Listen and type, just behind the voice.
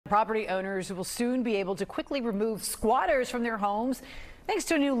Property owners will soon be able to quickly remove squatters from their homes thanks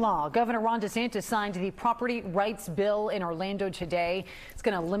to a new law. Governor Ron DeSantis signed the property rights bill in Orlando today. It's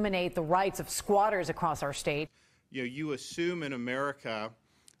going to eliminate the rights of squatters across our state. You assume in America,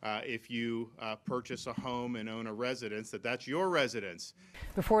 if you purchase a home and own a residence, that's your residence.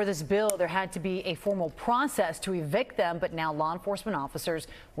 Before this bill, there had to be a formal process to evict them, but now law enforcement officers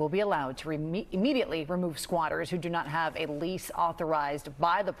will be allowed to immediately remove squatters who do not have a lease authorized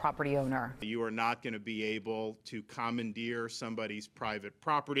by the property owner. You are not going to be able to commandeer somebody's private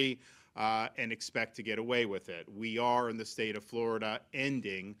property and expect to get away with it. We are in the state of Florida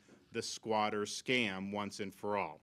ending the squatter scam once and for all.